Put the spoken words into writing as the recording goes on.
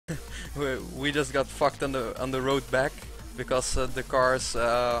we just got fucked on the road back because the car's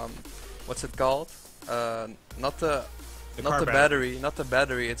what's it called? Not the not the battery, not the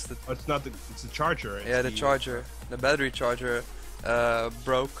battery. It's the it's not the it's the charger. It's yeah, the charger, the battery charger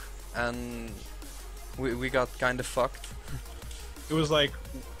broke, and we got kind of fucked. It was like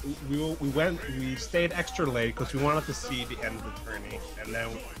we stayed extra late because we wanted to see the end of the tourney, and then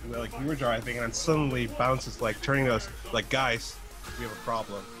we were driving, and then suddenly Bounce is like turning to us like, guys, we have a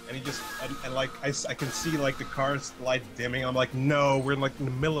problem, and he just and like I can see like the car's light dimming. I'm like, no, we're like in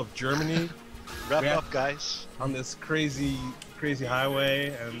the middle of Germany. Wrap up, guys. On this crazy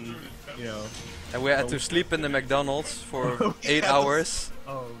highway, and you know. And we had to sleep in the McDonald's for 8 hours.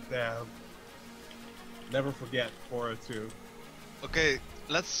 Oh damn! Never forget 402. Okay,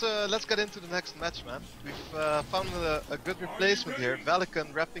 let's get into the next match, man. We've found a good replacement here. Valican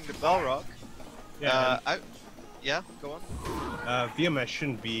repping the Balrog. Yeah. Yeah, go on. VMS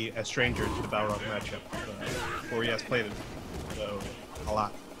shouldn't be a stranger to the Balrog matchup, for he has played it so a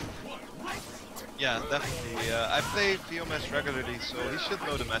lot. Yeah, definitely. I play VMS regularly, so he should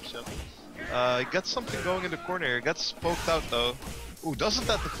know the matchup. He gets something going in the corner here. Gets poked out though. Ooh, doesn't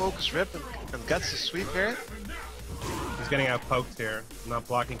that the focus rip and gets the sweep here? He's getting out poked here, not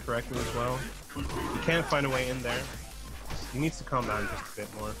blocking correctly as well. He can't find a way in there. He needs to calm down just a bit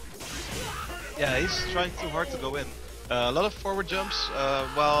more. Yeah, he's trying too hard to go in. A lot of forward jumps,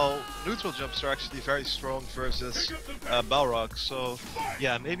 while neutral jumps are actually very strong versus Balrog. So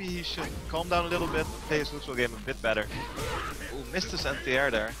yeah, maybe he should calm down a little bit, play his neutral game a bit better. Ooh, missed his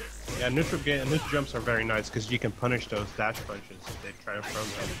anti-air there. Yeah, neutral jumps are very nice because you can punish those dash punches if they try to throw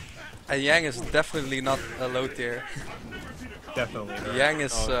them. And Yang is definitely not a low tier. Definitely. Yang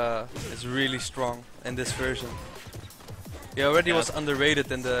is really strong in this version. He already was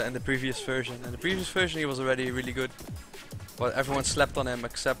underrated in the previous version. In the previous version he was already really good. But everyone slept on him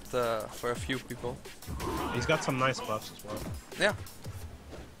except for a few people. He's got some nice buffs as well. Yeah.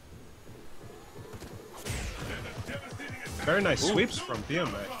 Very nice sweeps from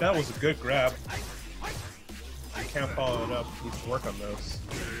BMX. That was a good grab. You can't follow it up. Needs to work on those.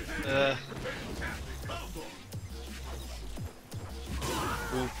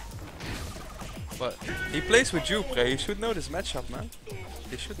 Ooh. But he plays with Jupre. He should know this matchup, man.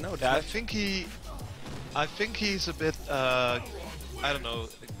 He should know this. Yeah, I think he's a bit, I don't know,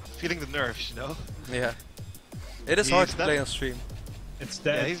 feeling the nerves, you know? Yeah. It is hard to play on stream. It's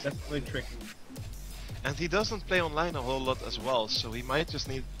definitely tricky. And he doesn't play online a whole lot as well, so he might just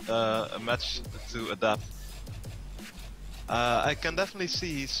need a match to adapt. I can definitely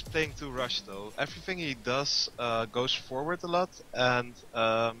see he's playing too rushed though. Everything he does goes forward a lot, and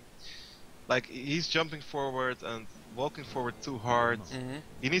like he's jumping forward and walking forward too hard.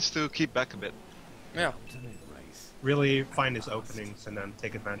 He needs to keep back a bit. Yeah. Really find his openings and then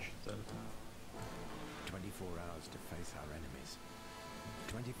take advantage of them. 24 hours to face our enemies.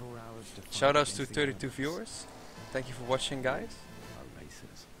 24 hours to fight Shoutouts to against the 32 elements. viewers. Thank you for watching, guys. Our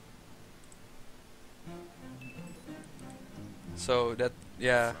racers. So that,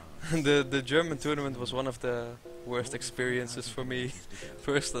 yeah, the German tournament was one of the worst experiences for me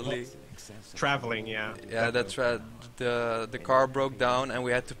personally. Traveling, yeah. Yeah, that's right. The car broke down and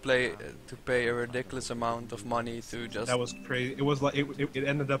we had to pay a ridiculous amount of money to just. That was crazy. It was like it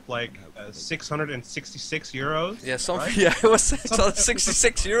ended up like 666 euros. Yeah, something. Right? Yeah, it was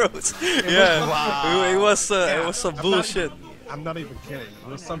 666 euros. Yeah, Wow. it was some bullshit. I'm not even kidding. It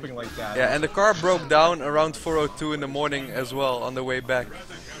was something like that. Yeah, and the car broke down around 4:02 in the morning as well on the way back.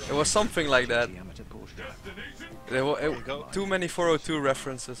 It was something like that. There were too many 402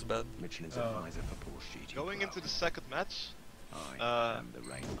 references, but Going into the second match,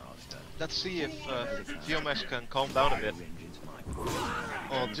 let's see if Geomesh can calm down a bit.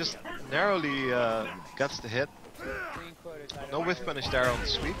 Oh, just narrowly gets the hit. No whiff punish there on the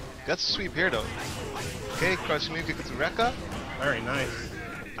sweep. Gets the sweep here though. Okay, crouching kick to Rekka. Very nice.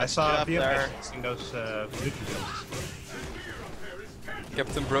 I saw Good job there. using those videos.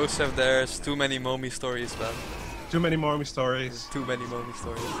 Captain Brosev, there's too many Momi stories, man. Too many Momi stories. Too many Momi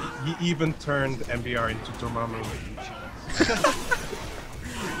stories. He even turned MBR into Dormammu.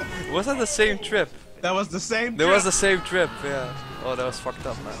 Was that the same trip? That was the same. There was the same trip, yeah. Oh, that was fucked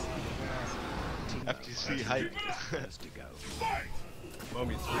up, man. FTC hype.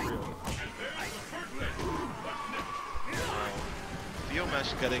 Momi's real.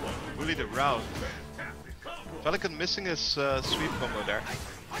 Geomesh getting bullied around. Pelican missing his sweep combo there.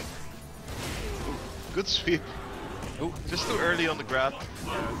 Ooh, good sweep. Ooh, just too early on the grab.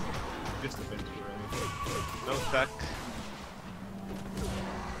 Just a bit too early. No tech.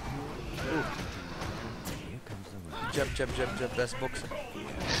 Ooh. jab, jab, jab, jab, best boxer.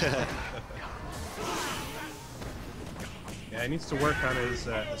 Yeah, he needs to work on his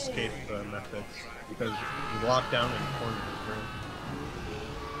escape methods because he's locked down in the corner of his room.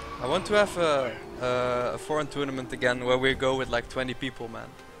 I want to have a foreign tournament again where we go with like 20 people, man.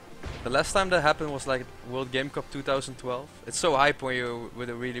 The last time that happened was like World Game Cup 2012. It's so hype when you're with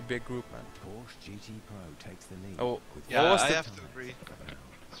a really big group, man. Porsche GT Pro takes the lead. Oh, Yeah, what was I the have to agree.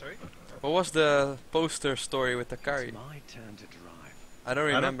 Sorry? what was the poster story with Takari? It's my turn to drive. I don't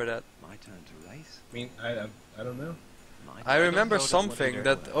remember that. My turn to race. I mean, I don't know. My I don't remember know that one something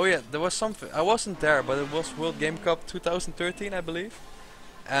either. that, oh yeah, there was something, I wasn't there, but it was World Game Cup 2013, I believe.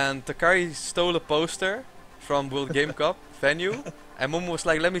 And Takari stole a poster from World Game Cup venue, and Momo was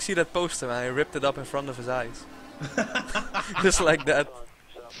like, let me see that poster, and I ripped it up in front of his eyes. Just like that.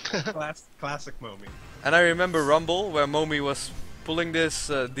 Classic Momi. And I remember Rumble, where Momi was pulling these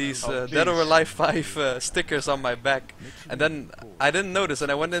Dead or please. Alive 5 stickers on my back. And then I didn't notice,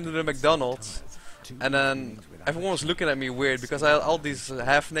 and I went into the McDonald's, and then everyone was looking at me weird because I had all these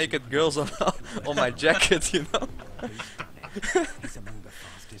half-naked girls on on my jacket, you know. He's among the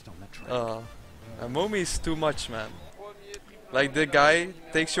fastest on the track. Momi's too much, man. Like the guy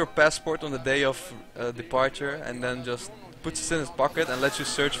takes your passport on the day of departure and then just puts it in his pocket and lets you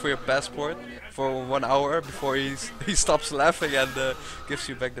search for your passport for 1 hour before he stops laughing and gives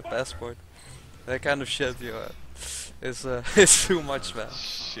you back the passport. That kind of shit, is is too much, man.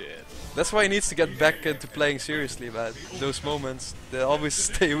 Shit. That's why he needs to get back into playing seriously, man. Those moments, they always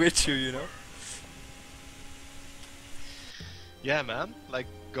stay with you, you know. Yeah, man. Like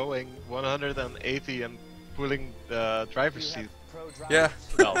going 180 and pulling the driver's seat Yeah,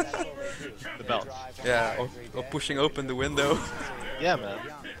 belt. The belt. yeah, or pushing open the window. Yeah, man.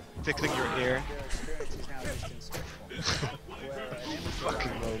 Tickling your ear.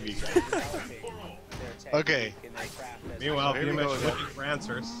 Fucking Momi. Okay. Meanwhile, Here we Pumas go is again. looking for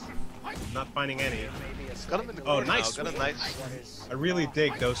answers. Not finding any. Got him in the Oh, corner nice now. Got a nice. I really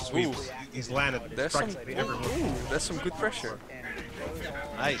dig those sweeps. He's landed There's some, practically every move. ooh, there's some good pressure.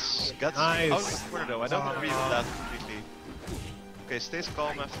 Nice. Got Nice. out of the corner though. I don't agree with that completely. Okay, stays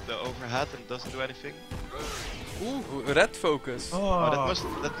calm after the overhead and doesn't do anything. Ooh, red focus. Oh, Oh,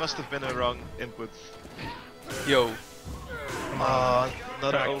 that must have been a wrong input. Yo, Another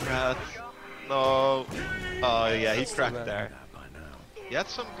Cracked. overhead. No. Oh yeah, he That's too cracked bad. there. That by now. He had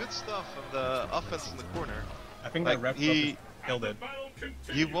some good stuff on the offense in the corner. I think like, that rep he- killed it.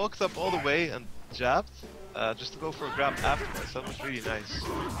 He walked up all the way and jabbed, just to go for a grab afterwards. That was really nice.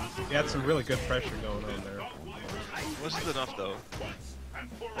 He had some really good pressure going on there. Wasn't enough though.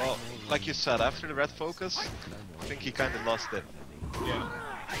 Well, like you said, after the red focus, I think he kind of lost it. Yeah.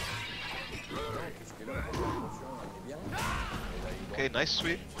 Okay, nice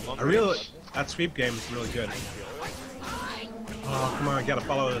sweep. On I really range. that sweep game is really good. Oh, come on, gotta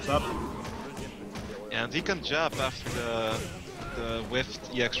follow this up. And he can jab after the whiffed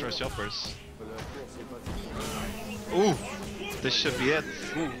EX rush jumpers. Ooh, this should be it.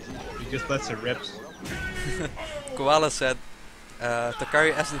 He just lets it rip. Koala said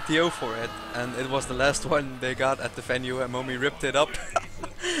Takari asked the TO for it, and it was the last one they got at the venue, and Momi ripped it up.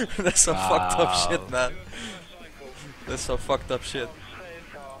 That's some fucked up shit, man. That's some fucked up shit.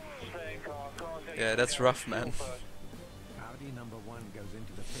 Yeah, that's rough, man. Audi number 1 goes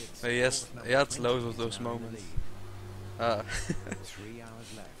into the pits. He had loads of those moments. 3 hours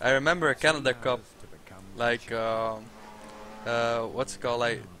left. I remember a Canada Cup, To become like what's it called,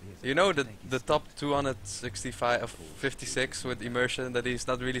 like, you know, the top 265 of 56 with immersion, that he's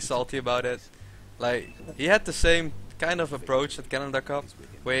not really salty about it. Like, he had the same kind of approach at Canada Cup,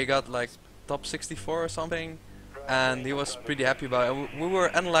 where he got like top 64 or something, and he was pretty happy about it. We were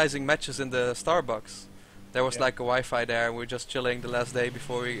analyzing matches in the Starbucks. There was Yeah. like a Wi-Fi there, and we were just chilling the last day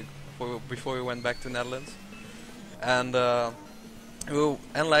before we went back to Netherlands, and we were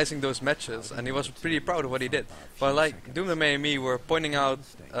analyzing those matches, and he was pretty proud of what he did. But like Doomdame and me were pointing out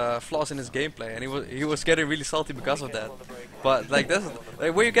flaws in his gameplay, and he was getting really salty because of that. But like that's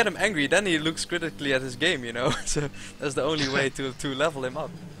like when you get him angry, then he looks critically at his game, you know. So that's the only way to level him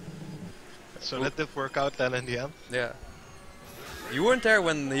up. So that did work out then in the end. Yeah. You weren't there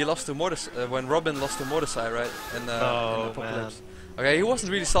when he lost to when Robin lost to Mordecai, right? In No, Apocalypse. Okay, he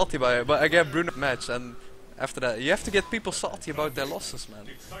wasn't really salty by it, but I gave Bruno a match, and after that, you have to get people salty about their losses, man.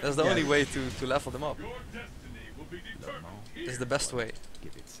 That's the only way to level them up. It's the best way.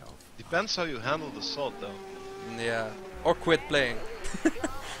 give itself. Depends how you handle the salt though. Yeah. Or quit playing.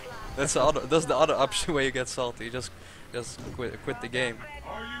 That's the other option where you get salty. Just quit the game.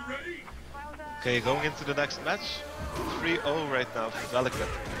 Okay, going into the next match. 3-0 right now for Delicate.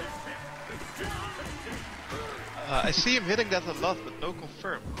 I see him hitting that a lot, but no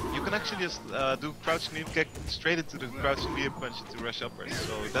confirm. You can actually just do crouching medium kick straight into the crouching medium punch to rush upwards,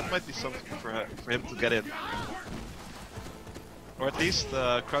 so that might be something for him to get in. Or at least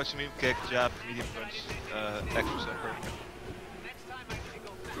crouching medium kick, jab, medium punch, extra upper.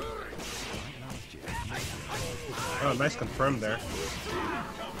 Oh, nice confirm there.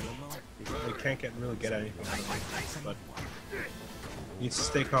 They can't really get anything out of him, but needs to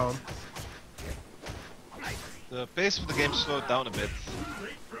stay calm. The pace of the game slowed down a bit.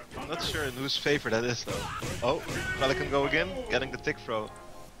 I'm not sure in whose favor that is though. Oh, Pelican go again, getting the tick throw.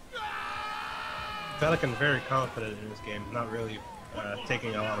 Pelican very confident in this game, not really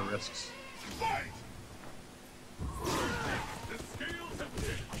taking a lot of risks.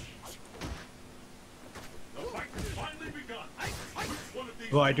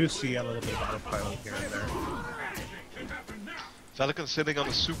 Well, I do see a little bit of autopilot here and there. Pelican sitting on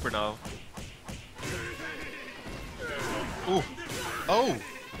the super now. Ooh. Oh!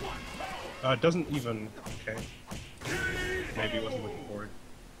 It doesn't even... Okay. Maybe he wasn't looking for it.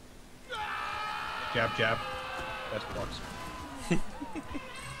 Jab, jab. Best blocks.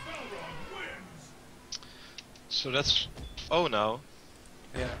 So that's... Oh now.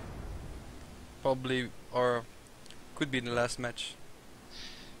 Yeah. Probably, or could be the last match.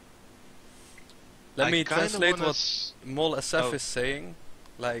 Let me translate what Mol SF is saying,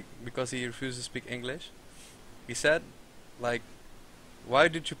 like, because he refuses to speak English. He said, like, why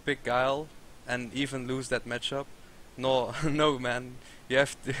did you pick Guile and even lose that matchup? No, no man, you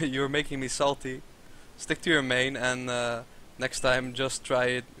have to, you're making me salty. Stick to your main and next time just try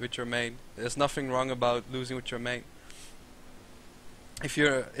it with your main. There's nothing wrong about losing with your main. If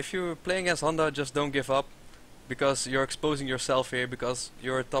you're playing as Honda, just don't give up, because you're exposing yourself here, because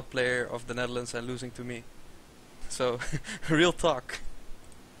you're a top player of the Netherlands and losing to me. So, real talk.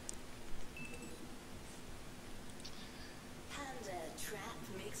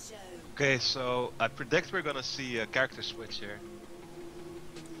 Okay, so I predict we're gonna see a character switch here.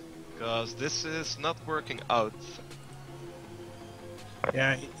 Because this is not working out.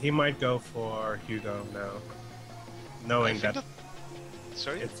 Yeah, he might go for Hugo now. Knowing that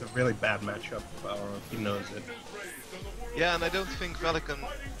sorry? it's a really bad matchup, or he knows it. Yeah, and I don't think Pelican...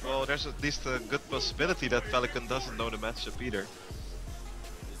 Well, there's at least a good possibility that Pelican doesn't know the matchup either.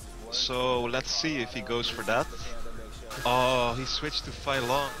 So, let's see if he goes for that. Oh, he switched to Fai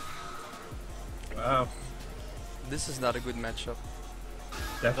Long. Wow. This is not a good matchup.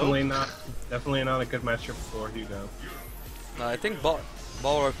 Definitely not a good matchup for Hugo. No, I think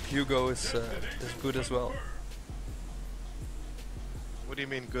Balrog Hugo is good as well. What do you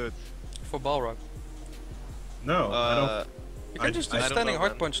mean good? For Balrog. No, I don't. You can just do I don't standing know,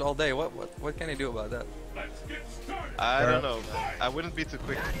 hard man. punch all day. What can he do about that? I don't know, man. I wouldn't be too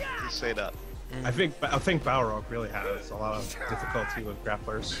quick to say that. I think Balrog really has a lot of difficulty with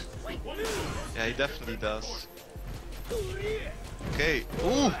grapplers. Yeah, he definitely does. Okay.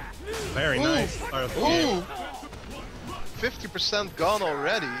 Ooh! Very Ooh. nice. Ooh! 50% gone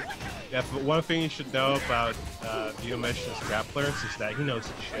already. Yeah, but one thing you should know about Viomesh's grapplers is that he knows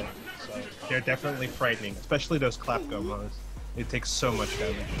his shit. So they're definitely frightening, especially those clap gomos. It takes so much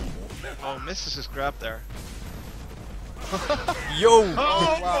damage. Oh, misses his grab there. Yo!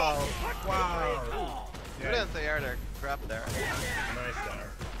 Oh, wow! Wow! Good anti-air there, grab there. Nice there,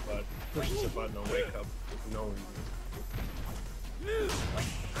 but pushes a button on wake up for no reason.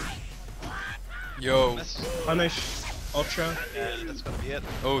 Yo! Misses. Punish, Ultra. Yeah, that's gonna be it.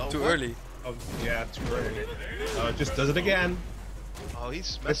 Oh, too what? early. Oh, yeah, too early. Just does it again. Oh,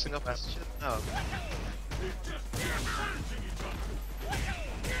 he's messing up his shit now.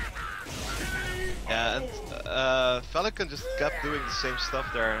 Yeah, and Pelican just kept doing the same stuff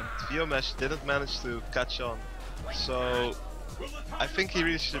there, and Viomesh didn't manage to catch on. So, I think he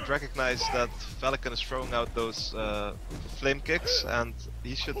really should recognize that Pelican is throwing out those flame kicks, and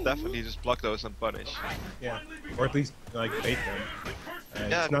he should definitely just block those and punish. Yeah, or at least like bait them.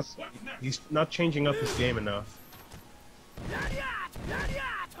 Yeah, He's not changing up his game enough.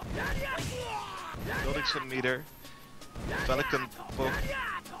 Building some meter. Pelican poke.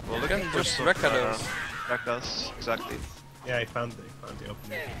 Well, You looking can for just some, Rekkados. Rekkados, exactly. Yeah, he found the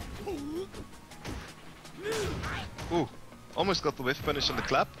opening. Ooh, almost got the whiff punish on the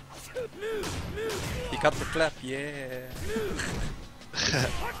clap. He got the clap, yeah.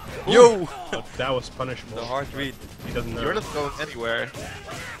 Yo! But that was punishable. The hard read. He doesn't know. You're not going anywhere.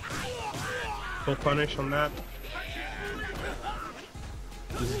 Full punish on that.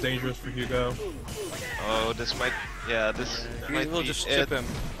 This is dangerous for Hugo. Oh, this might... Yeah, this might We'll be just it. chip him.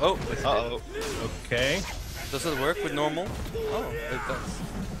 Oh! Uh-oh. Okay, Does it work with normal? Oh, it does.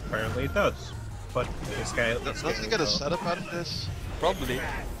 apparently it does. but this guy. Does he get a setup out of this? Probably.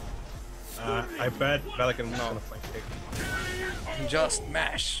 I bet Velikan's on a flank kick. Just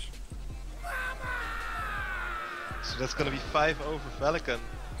mash. So that's gonna be 5-0 for Velikan.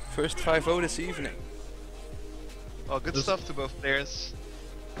 First 5-0 this evening. Oh, good stuff to both players.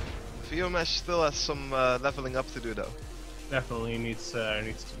 Viomesh still has some leveling up to do though. Definitely needs to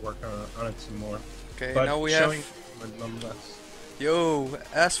work on it some more. Okay, But now we showing, have. but nonetheless. Yo,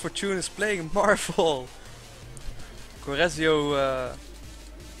 As Fortune is playing Marvel. Corezio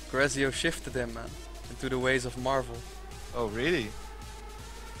shifted him, man, into the ways of Marvel. Oh, really?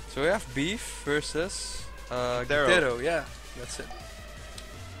 So we have Beef versus Guerrero. Guerrero. Yeah, that's it.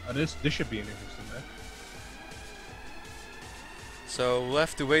 This should be an interesting match. So we'll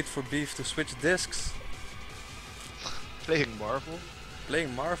have to wait for Beef to switch discs. Playing Marvel?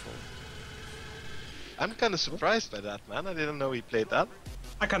 Playing Marvel. I'm kind of surprised by that, man. I didn't know he played that.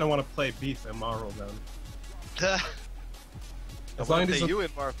 I kind of want to play Beef and Marvel then. I As long want as, to play you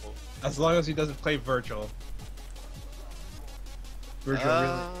in Marvel. as long as he doesn't play Virgil. Virgil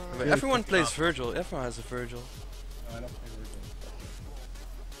But really everyone pissed me plays off. Virgil. Everyone has a Virgil. No, I don't play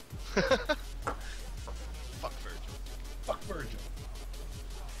Virgil. Fuck Virgil. Fuck Virgil.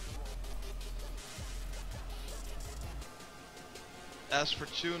 As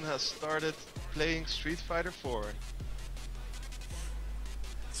Fortune has started playing Street Fighter 4.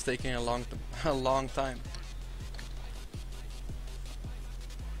 It's taking a long time.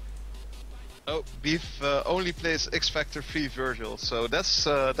 Oh, Beef only plays X Factor 3 Virgil, so that's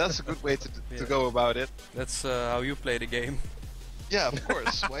a good way to Yeah. go about it. That's how you play the game. Yeah, of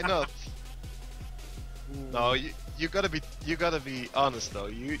course. Why not? No, you gotta be honest though.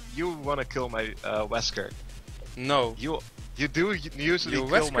 You wanna kill my Wesker. No, You do usually Your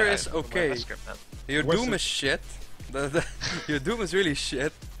kill Wesker my, is my okay. Wesker, man. your What's Doom the- is shit. Your Doom is really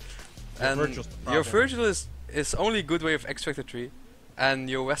shit. Your And Virgil's the your problem. Virgil is only good way of X Factor 3, and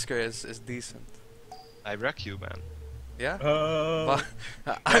your Wesker is decent. I wreck you, man. Yeah. Oh,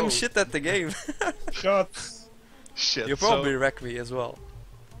 But I'm No. shit at the game. shots. Shit. You probably wreck me as well.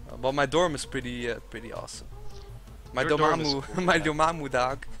 But my Dorm is pretty pretty awesome. My Your Dorm is Domamu, cool, my yeah. Domamu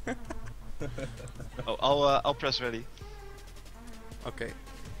dog. Oh, I'll press ready. Okay.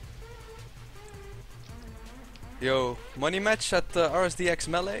 Yo, money match at RSDX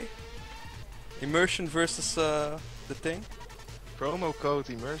Melee. Immersion versus the thing. Promo code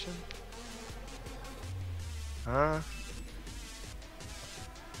immersion. Huh?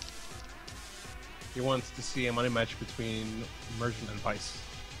 He wants to see a money match between Immersion and Vice.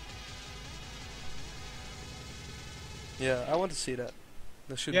 Yeah, I want to see that.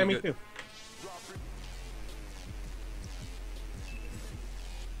 That should Yeah, be me good. too.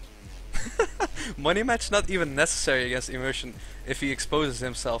 Money match not even necessary against Immersion if he exposes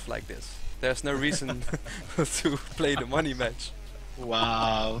himself like this. There's no reason to play the money match.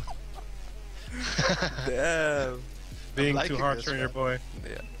 Wow. Damn. Being liking too hard this on your one. boy.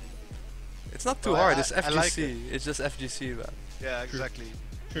 Yeah. It's not too Well, hard, it's I FGC. like it. It's just FGC, man. Yeah, exactly.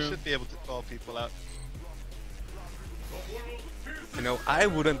 True. You should be able to call people out. You know, I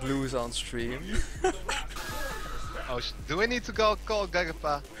wouldn't lose on stream. Oh, do I need to call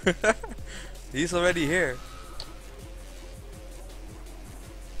Gagapa? He's already here.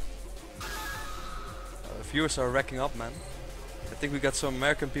 Viewers are racking up, man. I think we got some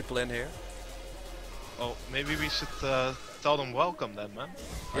American people in here. Oh, maybe we should tell them welcome then, man.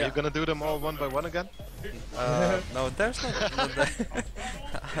 Are Yeah. you gonna do them all one by one again? No, there's not.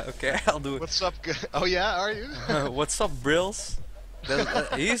 Okay, I'll do it. What's up? Oh yeah, are you? What's up, Brills?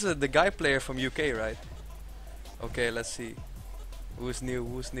 He's the guy player from UK, right? Okay, let's see. Who's new?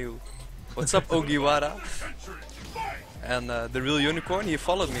 Who's new? What's up, Ogiwara? And the real unicorn, he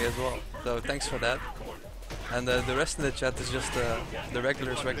followed me as well. So thanks for that. And the rest in the chat is just the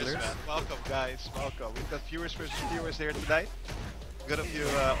regulars. Welcome, guys. Welcome. We've got viewers versus viewers here tonight. Good of you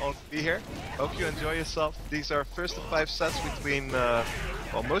all to be here. Hope you enjoy yourself. These are first of 5 sets between,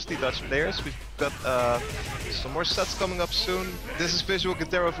 well, mostly Dutch players. We've got some more sets coming up soon. This is Visual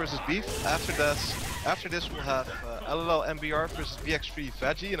Guerrero versus Beef. After this we'll have LLL MBR versus BX3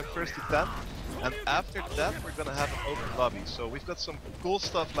 Veggie in a first to 10. And after that we're gonna have an open lobby. So we've got some cool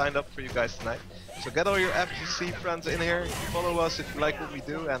stuff lined up for you guys tonight. So get all your FGC friends in here, follow us if you like what we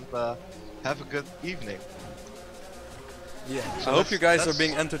do, and have a good evening. Yeah. So I hope you guys are that's-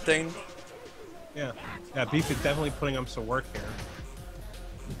 being entertained. Yeah. Yeah, Beef is definitely putting up some work here.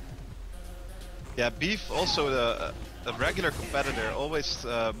 Yeah, Beef also a regular competitor, always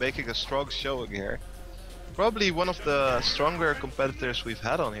making a strong showing here. Probably one of the stronger competitors we've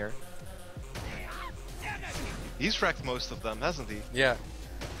had on here. He's wrecked most of them, hasn't he? Yeah.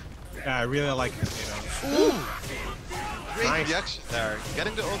 Yeah, I really like his Great Nice. reaction there.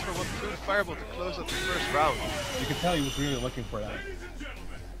 Getting the Ultra One through the Fireball to close up the first round. You can tell he was really looking for that.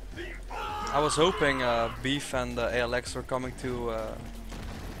 I was hoping Beef and ALX were coming to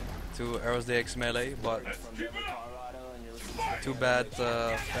Eros DX Melee, but too bad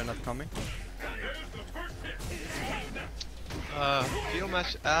they're not coming.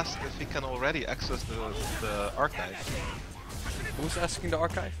 Geomatch asked if he can already access the archive. Who's asking the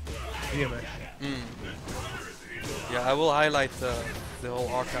archive? Yeah, man. Yeah, I will highlight the whole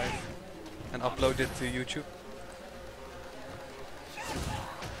archive and upload it to YouTube.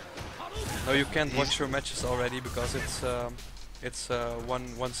 No, you can't watch your matches already because it's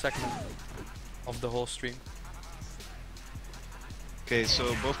one segment of the whole stream. Okay,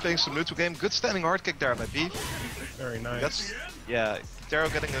 so both playing some neutral game. Good standing hard kick there by Beef. Very nice. That's yeah. Taro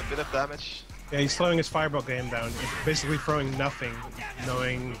getting a bit of damage. Yeah, he's slowing his fireball game down. He's basically throwing nothing,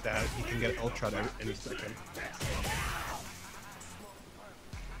 knowing that he can get ultra any second.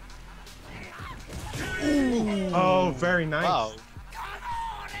 Oh, very nice. Wow.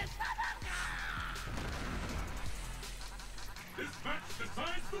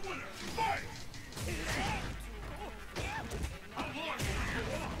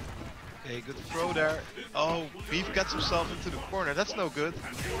 Okay, good throw there. Oh, Beef gets himself into the corner. That's no good.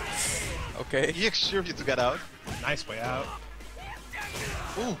 Okay. He expects you to get out. Nice way out.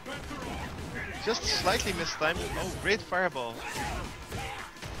 Ooh. Just slightly mistimed. Oh, great fireball.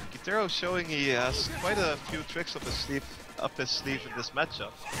 Kitaro showing he has quite a few tricks up his sleeve in this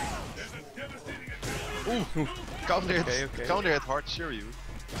matchup. Ooh. Counter hit hard Shiryu.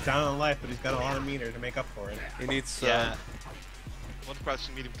 He's down on life, but he's got a lot of meter to make up for it. He needs Yeah. One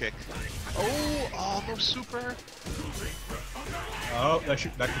crouching medium kick. Oh, no super. Oh, that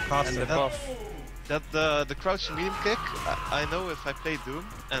could cost and him. the buff. The crouching medium kick, I know if I play Doom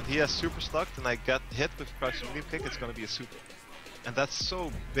and he has super stuck and I get hit with crouching medium kick, it's gonna be a super. And that's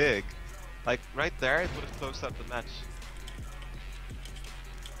so big. Like right there, it would have closed out the match.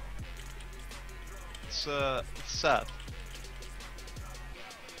 It's sad.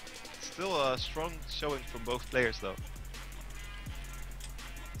 Still a strong showing from both players though.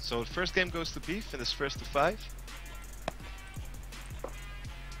 So the first game goes to Beef in his first to 5.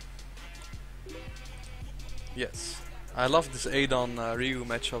 Yes. I love this Adon Ryu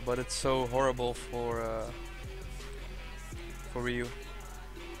matchup, but it's so horrible for Ryu.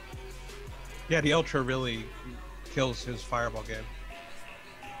 Yeah, the ultra really kills his fireball game.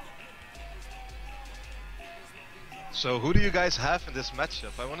 So who do you guys have in this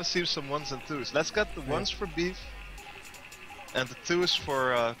matchup? I want to see some 1s and 2s. Let's get the 1s for Beef and the 2s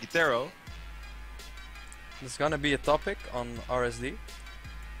for Kitaro. There's gonna be a topic on RSD,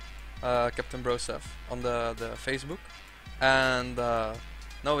 Captain Brosev, on the Facebook, and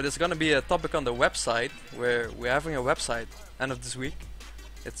no, there's gonna be a topic on the website, where we're having a website end of this week.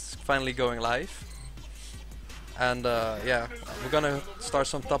 It's finally going live, and yeah, we're gonna start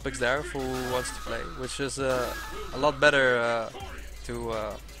some topics there for who wants to play, which is a lot better to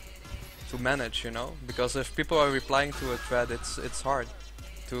manage, you know, because if people are replying to a thread, it's hard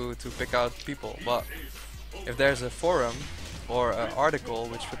to pick out people. But if there's a forum or an article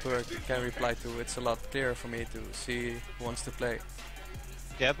which people can reply to, it's a lot clearer for me to see who wants to play.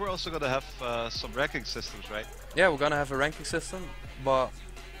 Yeah, we're also gonna have some ranking systems, right? Yeah, we're gonna have a ranking system, but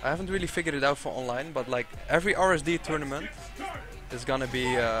I haven't really figured it out for online. But like every RSD tournament is gonna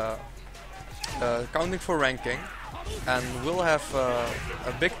be counting for ranking, and we'll have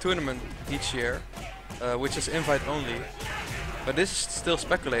a big tournament each year, which is invite only. But this is still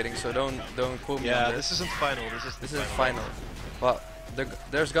speculating, so don't quote me on Yeah, this. this isn't final. This is Final. But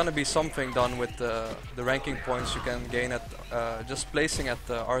there's gonna be something done with the ranking points you can gain at just placing at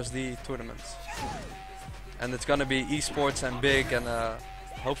the RSD tournaments. And it's gonna be esports and big, and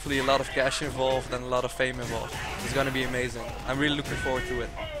hopefully a lot of cash involved and a lot of fame involved. It's gonna be amazing. I'm really looking forward to it.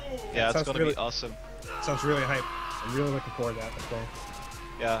 Yeah, it's Sounds gonna really- be awesome. Sounds really hype. I'm really looking forward to that as well.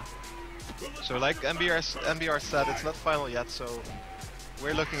 Yeah. So like MBR said, it's not final yet, so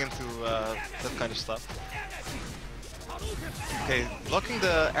we're looking into that kind of stuff. Okay, blocking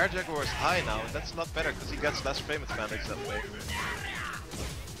the Air Jaguar is high now. That's a lot better because he gets less frame advantage that way.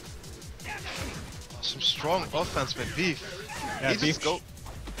 Some strong offense with Beef. Yeah, He just Beef-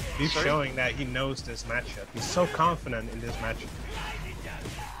 He's Sorry? showing that he knows this matchup. He's so confident in this matchup.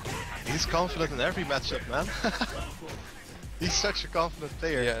 He's confident in every matchup, man. He's such a confident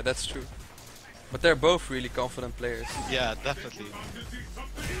player. Yeah, that's true. But they're both really confident players. Yeah, definitely.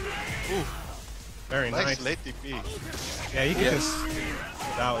 Ooh, Very nice nice. late DP. Yeah, you can Yes. just.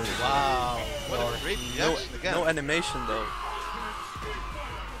 That was. Wow, what a great No, reaction again. no animation though.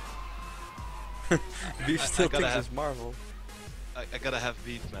 Beef I still gotta thinks have- it's Marvel. I gotta have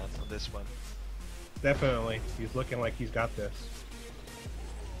beef, man, on this one. Definitely. He's looking like he's got this.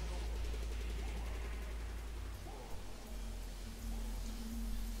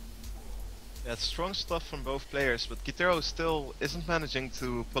 Yeah, it's strong stuff from both players, but Kitaro still isn't managing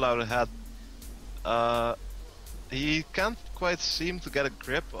to pull out ahead. He can't quite seem to get a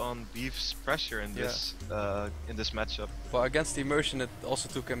grip on Beef's pressure in this matchup. But against Immersion, it also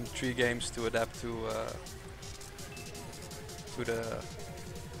took him 3 games to adapt to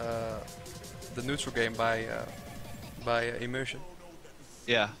the neutral game by Immersion.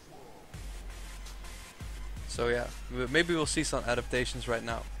 Yeah. So yeah, maybe we'll see some adaptations right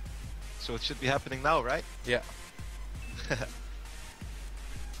now. So it should be happening now, right? Yeah.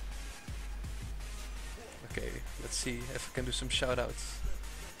 Okay, let's see if I can do some shoutouts.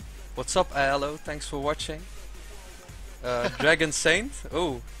 What's up, Hello? Thanks for watching. Dragon Saint.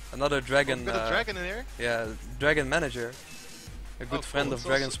 Oh, another dragon. Got a dragon in here. Yeah, Dragon Manager. A good Oh, friend cool. of It's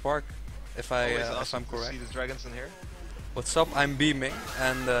Dragon also Spark. If Always I'm awesome to correct. see the dragons in here. What's up? I'm Beaming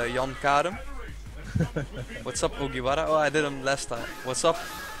and Jan Kadem. What's up, Ogiwara? Oh, I did him last time. What's up,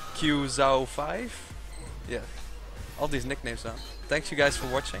 Q Zhao 5? Yeah, all these nicknames now. Thanks you guys for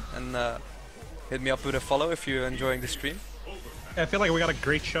watching, and hit me up with a follow if you're enjoying the stream. Yeah, I feel like we got a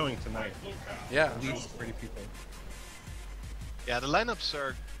great showing tonight. Yeah, At least 30 people. Yeah, the lineups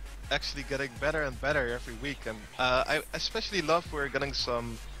are actually getting better and better every week, and I especially love we're getting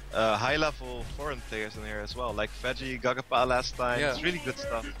some high-level foreign players in here as well, like Veggie, Gagapa last time. Yeah. It's really good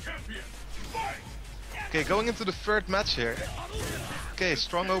stuff. Okay, going into the third match here. Okay,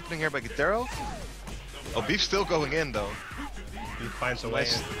 strong opening here by Gitaro. Oh, Beef's still going in though. He finds a way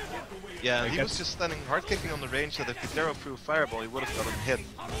Nice. in. Yeah, I he guess- was just standing hard kicking on the range that if Gitaro threw a fireball, he would have gotten hit.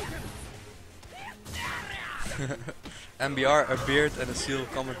 MBR, a beard, and a seal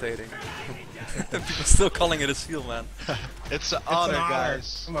commentating. People still calling it a seal, man. It's an It's honor, an honor.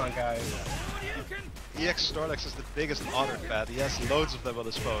 guys. Come on, guys. EX Snorlax is the biggest honor fan. He has loads of them on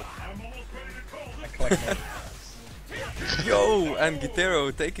his phone. I collect them. Yo, and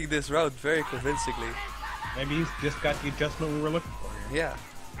Gitaro taking this route very convincingly. Maybe he's just got the adjustment we were looking for here.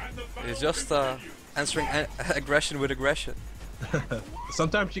 Yeah, he's just answering aggression with aggression.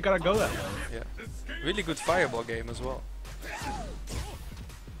 Sometimes you gotta go that way. Yeah, really good fireball game as well.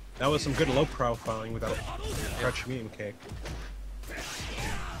 That was some good low profiling without crouch medium kick.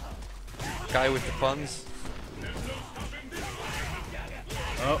 Guy with the puns.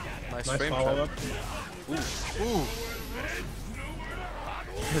 Oh, Nice nice frame follow trap. up. Ooh,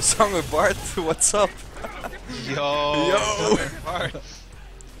 Summer Bart, what's up? yo, Yo. Bart.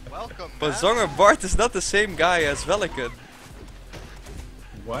 Welcome, But man. Zonger Bart is not the same guy as Velikan.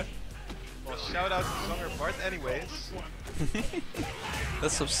 What? Well, shout out to Zonger Bart anyways.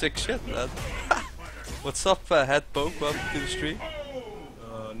 That's some sick shit, man. What's up, Head Poke? Welcome to the stream.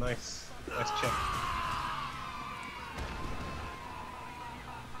 Nice. Nice check.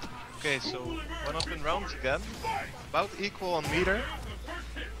 Okay, so one up in rounds again. About equal on meter.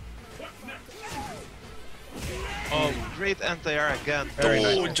 Oh, great anti-air again. Very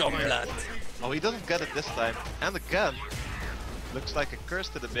nice. Oh, jump lad. Oh, he doesn't get it this time. And again. Looks like a curse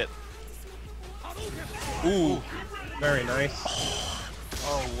to the bit. Ooh, Very nice.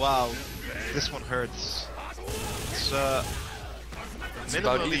 Oh wow, this one hurts. It's it's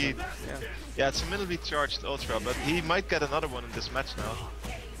about minimally, even. Yeah. yeah, it's a minimally charged ultra, but he might get another one in this match now.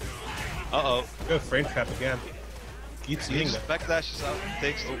 Uh oh, Good frame trap again. Keeps he eating just that. backdashes out and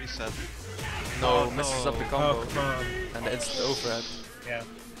takes the reset. No, Oh, misses no. up the Oh, combo come on. and the instant overhead. Yeah.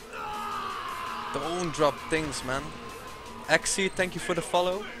 Don't drop things, man. Axie, thank you for the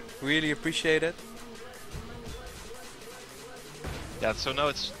follow. Really appreciate it. Yeah, so now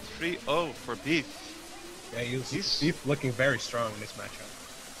it's 3-0 for Beef. Yeah, he's He's- looking very strong in this matchup.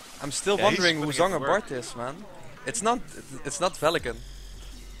 I'm still Yeah, he's wondering who putting in Zonger work. Bart is, man. It's not Velikan.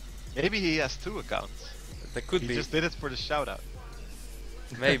 Maybe he has 2 accounts. That could He be, just did it for the shout out.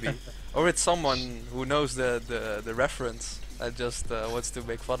 maybe. Or it's someone who knows the reference and just wants to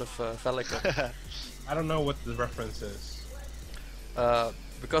make fun of Velikan. I don't know what the reference is.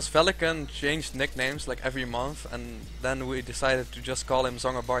 Because Velikan changed nicknames like every month, and then we decided to just call him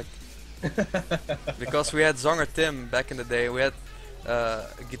Zonger Bart. Because we had Zonger Tim back in the day, we had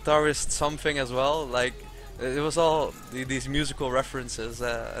guitarist something as well. Like it was all these musical references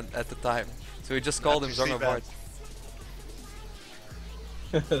at the time, so we just called him Had to see Zonger that. Bart.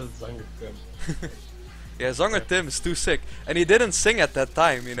 Zanger Tim. Yeah, Zonger Tim is too sick, and he didn't sing at that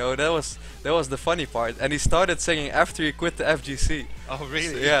time. You know, that was the funny part. And he started singing after he quit the FGC. Oh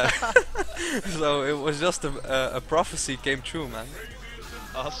really? Yeah. So it was just a prophecy came true, man.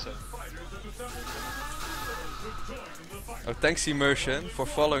 Awesome. Oh, thanks Immersion for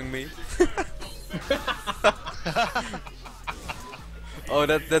following me. Oh,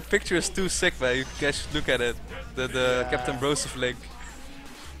 that picture is too sick, man. You guys should look at it. The Captain Broseph link.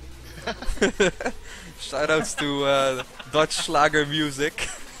 Shoutouts to Dutch Schlager music.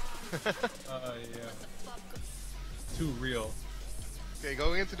 Yeah. Too real. Okay,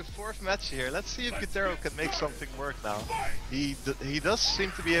 going into the fourth match here. Let's see if Guitarro can make something work now. He does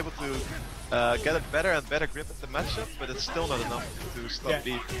seem to be able to get a better and better grip at the matchup, but it's still not enough to stop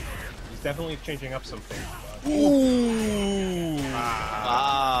Beef. He's definitely changing up some things. Ooh!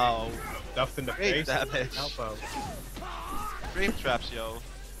 Wow! Duffed in the Great face. damage. Elbow. Frame traps, yo.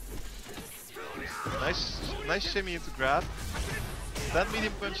 Nice shimmy into grab. That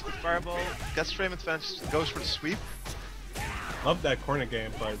medium punch to fireball, gets frame advantage, goes for the sweep. Love that corner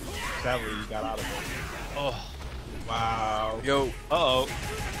game, but sadly you got out of it. Oh, Wow. Yo. uh-oh.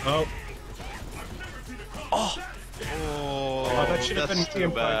 Oh. Oh, Oh, that should have been that's too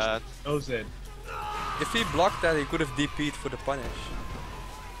medium bad. punch. Knows it. If he blocked that, he could have DP'd for the punish.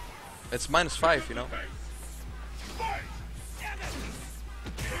 It's -5, you know.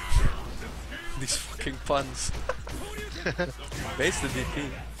 These fucking puns. Base the DP.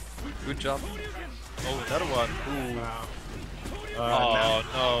 Good job. Oh, another one. Ooh. Wow.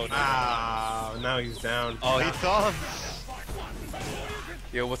 Oh, no. Ah, now he's down. Oh, he taunts.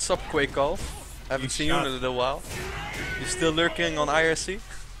 Yo, what's up, Quake Golf? Haven't He's seen you in shot. a little while. You still lurking on IRC?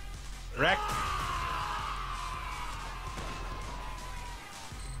 Wreck.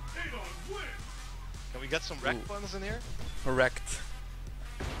 Can we get some wreck puns in here? Correct.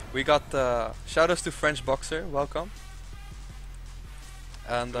 We got shoutouts to French Boxer, welcome.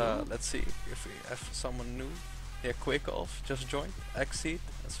 And let's see if we have someone new. Yeah, Quake Golf just joined. Exceed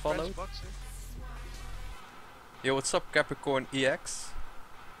has followed. French boxer. Yo, what's up, Capricorn EX?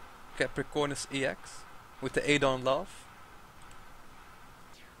 Capricornus EX with the Adon Love.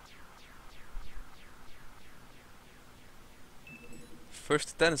 First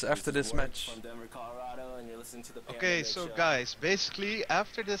to 10 is after this match. Okay, so guys, basically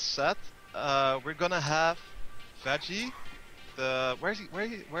after this set, we're gonna have Veggie.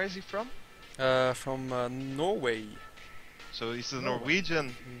 Where is he from? From Norway. So he's the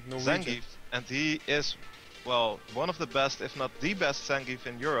Norwegian Norwegian. Zangief, and he is, well, one of the best, if not the best Zangief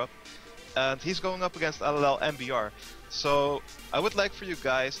in Europe. And he's going up against LLL MBR. So I would like for you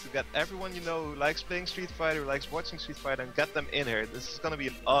guys to get everyone you know who likes playing Street Fighter, who likes watching Street Fighter, and get them in here. This is gonna be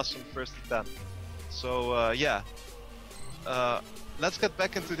an awesome first to 10. So yeah, let's get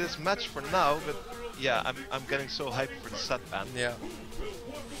back into this match for now. But yeah, I'm getting so hyped for the set, man. Yeah.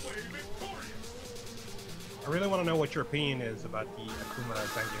 I really want to know what your opinion is about the Akuma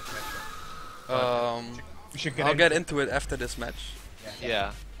Zangief matchup. We should I'll get into it after this match.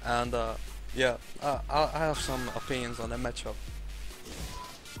 Yeah. And yeah, I have some opinions on that matchup.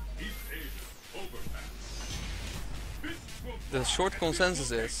 The short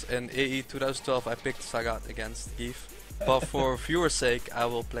consensus is, in AE 2012 I picked Sagat against Geef, but for viewers' sake I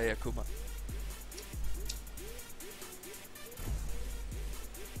will play Akuma.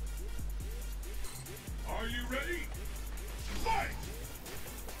 Are you ready? Fight!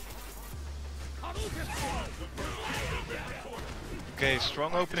 Okay,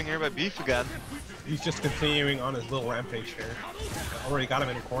 strong opening here by Beef again. He's just continuing on his little rampage here. Already got him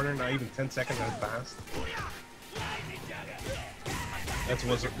in the corner, not even 10 seconds has passed.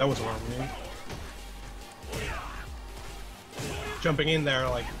 That was a wrong move. Jumping in there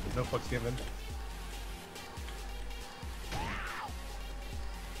like no fucks given.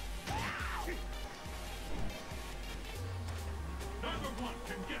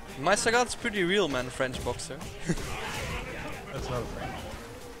 My Sagat's pretty real, man, French Boxer. That's not a French.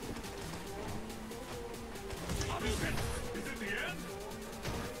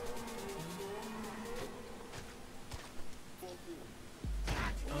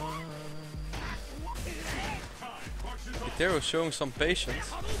 Guitarro showing some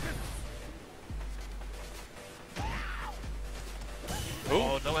patience.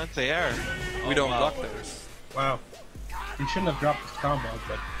 Oh, no anti-air. We don't block those. Wow. He shouldn't have dropped his combo,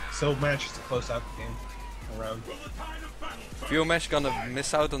 but still managed to close out the game around. Viomesh gonna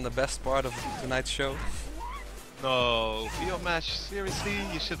miss out on the best part of tonight's show. No, Biomash, seriously,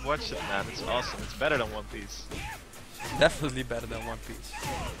 you should watch it, man. It's awesome. It's better than One Piece. Definitely better than One Piece.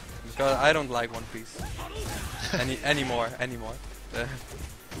 Because I don't like One Piece. Anymore.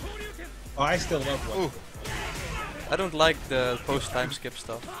 Oh, I still love one. Ooh, I don't like the post-time skip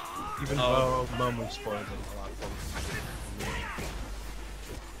stuff. Even though Momo spoiled it a lot for me.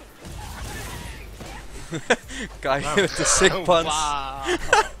 Guy with the sick puns. wow.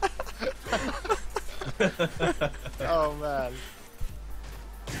 Oh man.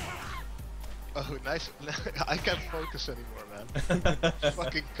 Oh, nice. I can't focus anymore, man.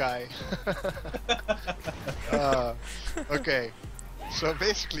 Fucking Kai. Okay. So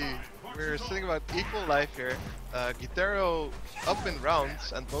basically, we're sitting about equal life here. Gitero up in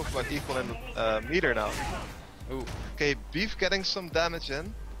rounds and both about equal in meter now. Ooh, Okay, Beef getting some damage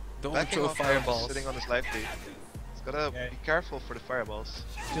in. don't Backing throw off now, fireballs. sitting on his life lead. He's gotta Yeah. be careful for the fireballs.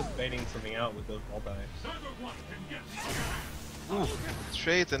 Just baiting something out with those ball dives. Ooh,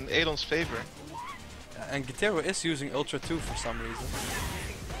 trade in Adon's favor And Gitero is using Ultra 2 for some reason.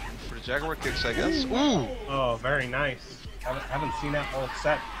 for the Jaguar kicks, I guess. Ooh! Oh, very nice. Haven't seen that all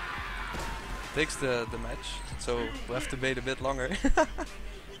set. Takes the match, so we'll have to wait a bit longer.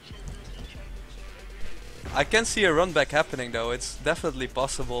 I can see a run back happening though. It's definitely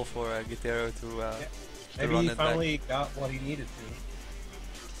possible for Gitero to run Maybe he it back. finally got what he needed to.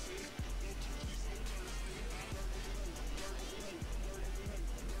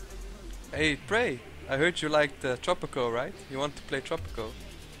 Hey, Prey, I heard you liked Tropico, right? You want to play Tropico?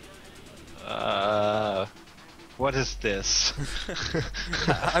 What is this?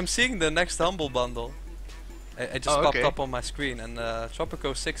 I'm seeing the next Humble bundle. It just Oh, popped okay. up on my screen, and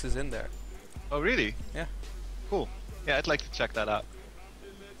Tropico 6 is in there. Oh, really? Yeah. Cool. Yeah, I'd like to check that out.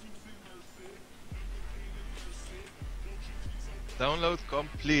 Download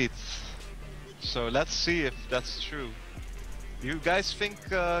complete. So let's see if that's true. Do you guys think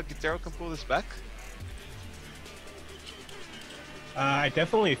Gitero can pull this back? I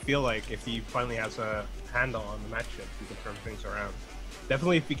definitely feel like if he finally has a handle on the matchup, he can turn things around.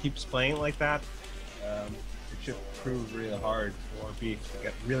 Definitely, if he keeps playing like that, it should prove really hard for Beef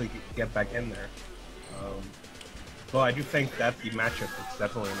to really get back in there. Well, I do think that the matchup is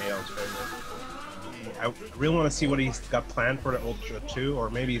definitely in Ao's favor. I really want to see what he's got planned for the Ultra 2,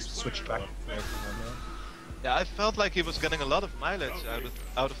 or maybe he's switched back. Yeah, I felt like he was getting a lot of mileage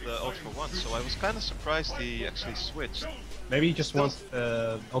out of the Ultra 1, so I was kind of surprised he actually switched. Maybe he just wants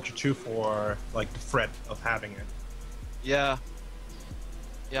the Ultra 2 for like the threat of having it. Yeah.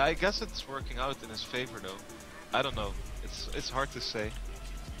 Yeah, I guess it's working out in his favor though. I don't know. It's hard to say.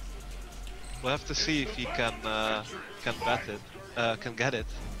 We'll have to see if he can bet it. Can get it.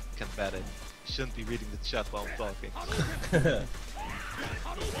 Can bet it. Shouldn't be reading the chat while I'm talking.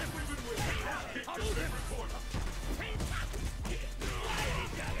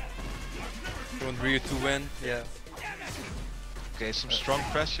 You want Ryu to win? Yeah. Okay, some strong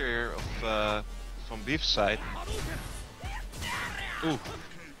pressure here from Beef's side. Ooh.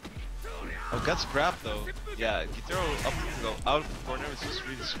 Oh, gets grabbed though. Yeah, Gitero up to go out of the corner, which is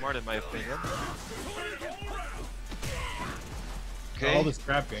really smart in my opinion. Okay, All this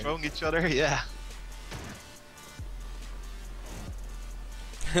crap game. throwing each other, yeah.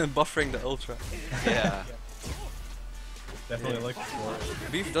 Buffering the Ultra. Yeah. Definitely looking for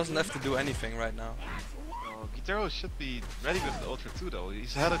it. Beef doesn't have to do anything right now. Oh, Gitero should be ready with the Ultra 2 though.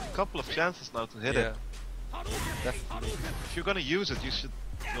 He's had a couple of chances now to hit Yeah. it. Definitely. If you're gonna use it, you should,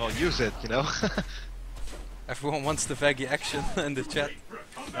 well, use it, you know? Everyone wants the Veggie action in the chat.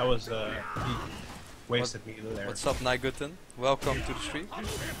 That was he wasted me there. What's up, Naigutten? Welcome to the stream.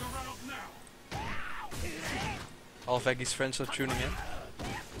 All Veggie's friends are tuning in.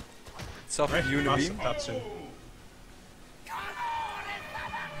 What's up, Right, Unibeam? awesome, Tatsu.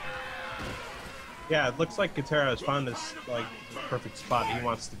 Yeah, it looks like Gitero has found this like perfect spot he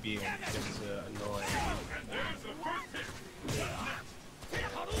wants to be in. It's annoying.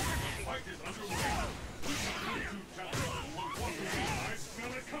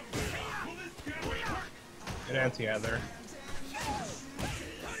 Good anti-other.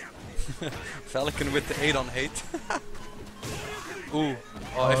 Falcon with the 8 on hate. Ooh.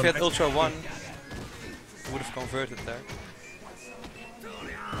 Oh, if he had nice. Ultra 1, would have converted there.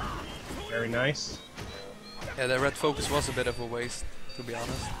 Very nice. Yeah, the red focus was a bit of a waste, to be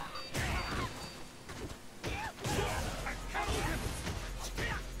honest.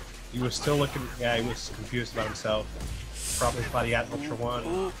 He was still looking. Yeah, he was confused about himself. Probably thought he had Ultra 1.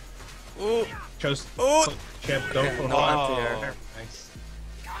 Ooh. Ooh. Chose Ooh. Chip, don't Okay, put no on. anti-air. Nice.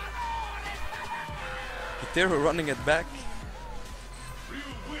 Gitero running it back.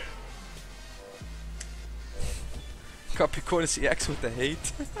 Capricornus EX with the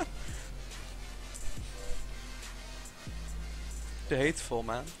hate. The hateful,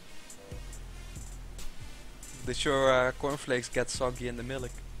 man. Did your cornflakes get soggy in the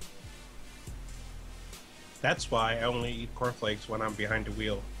milk? That's why I only eat cornflakes when I'm behind the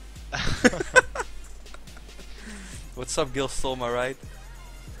wheel. What's up, Gil Stolma, right?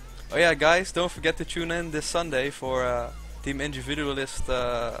 Oh yeah, guys, don't forget to tune in this Sunday for Team Individualist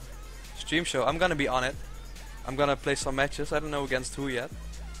Stream show. I'm gonna be on it. I'm gonna play some matches. I don't know against who yet.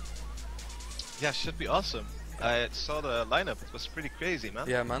 Yeah, should be awesome. I saw the lineup. It was pretty crazy, man.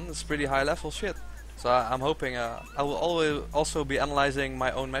 Yeah, man, it's pretty high level shit. So I'm hoping I will always also be analyzing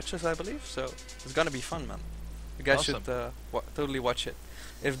my own matches, I believe. So it's gonna be fun, man. You guys Awesome. should totally watch it.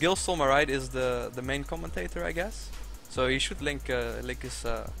 If Gilstorm right is the main commentator, I guess. So he should link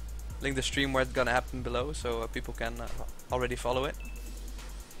link the stream where it's gonna happen below, so people can already follow it.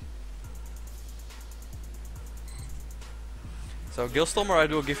 So Gilstorm right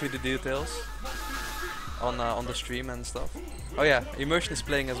will give you the details on the stream and stuff. Oh yeah, Immersion is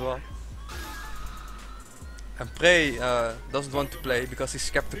playing as well. And Prey doesn't want to play because he's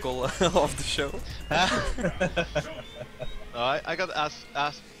skeptical of the show. No, I got asked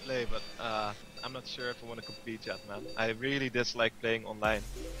to play, but I'm not sure if I want to compete yet, man. I really dislike playing online.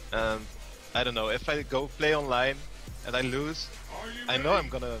 I don't know, if I go play online and I lose, I know I'm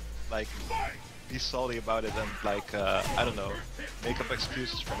gonna like be salty about it and like I don't know, make up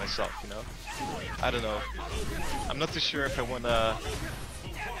excuses for myself, you know. I don't know. I'm not too sure if I wanna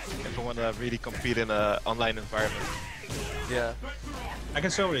really compete in an online environment. Yeah. I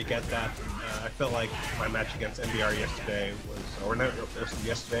can totally get that. I felt like my match against NBR yesterday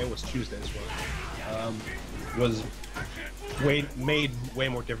was Tuesday as well. Was made way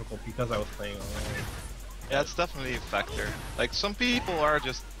more difficult because I was playing online. Yeah, it's definitely a factor. Like some people are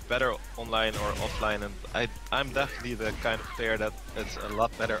just better online or offline, and I'm definitely the kind of player that is a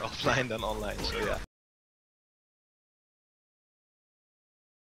lot better offline than online. So yeah.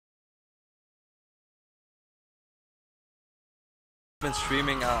 Been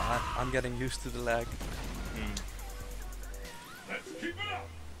streaming, I'm getting used to the lag. Let's keep it up.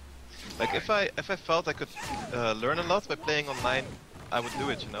 Like if I felt I could learn a lot by playing online, I would do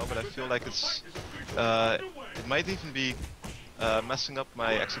it, you know. But I feel like it might even be messing up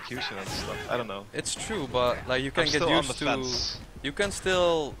my execution and stuff. I don't know. It's true, but like you can I'm get still on used the to. fence. You can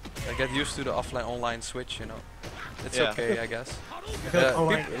still get used to the offline online switch, you know. It's Yeah. okay, I guess.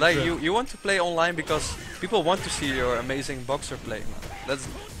 Online peop- is like good. you want to play online because people want to see your amazing boxer play, man.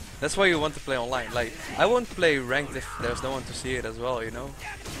 That's why you want to play online. Like I won't play ranked if there's no one to see it as well, you know.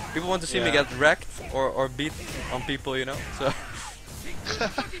 People want to see me Yeah. get wrecked or beat on people, you know. So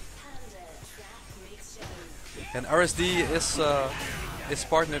and RSD is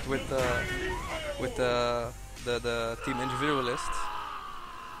partnered with the team individualist.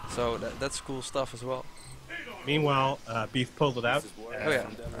 So that's cool stuff as well. Meanwhile, Beef pulled it out. Oh yeah,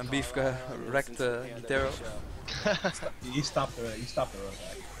 and Beef wrecked Gitero. He stopped the rollback.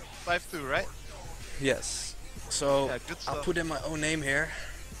 5-2, right? Yes. So Yeah, good I'll stuff. put in my own name here.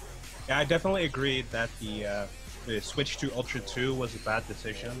 Yeah, I definitely agreed that the switch to Ultra 2 was a bad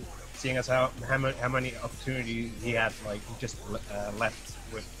decision, seeing as how many opportunities he had. Like he just left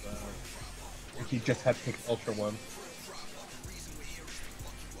with if he just had picked Ultra 1.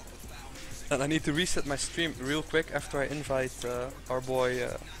 And I need to reset my stream real quick after I invite our boy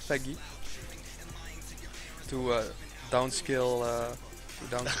Peggy to downscale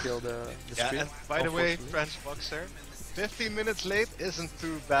the Yeah, stream. and by the way, unfortunately. French Boxer, 15 minutes late isn't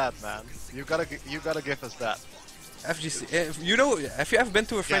too bad, man. You gotta give us that. FGC, you know, have you ever been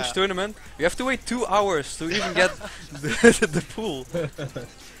to a French Yeah. tournament? You have to wait 2 hours to even get the pool.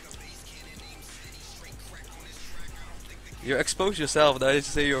 You expose yourself that you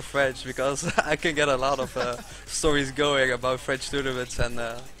say you're French because I can get a lot of stories going about French tournaments and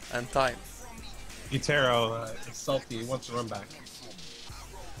time. Gitero is salty. He wants to run back.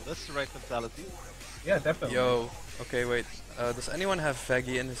 That's the right mentality. Yeah, definitely. Yo, okay, wait. Does anyone have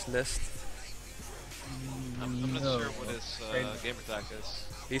Veggie in his list? I'm not No. sure what his Right. gamer tag is.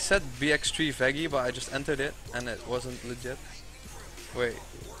 He said BX3 Veggie, but I just entered it and it wasn't legit. Wait,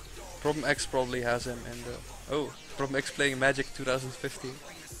 Problem X probably has him in the. Oh, Problem X playing Magic 2015.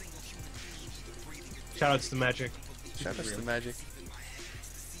 Shoutouts to Magic. Shout out to Magic.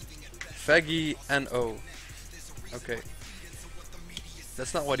 Veggie and O. Okay.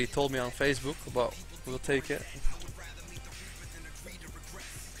 That's not what he told me on Facebook, but we'll take it.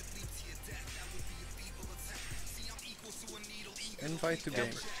 Invite to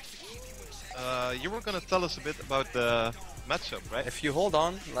game. You were gonna tell us a bit about the matchup, right? If you hold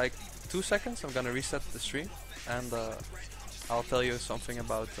on like 2 seconds, I'm gonna reset the stream and I'll tell you something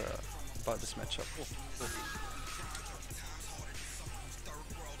about this matchup.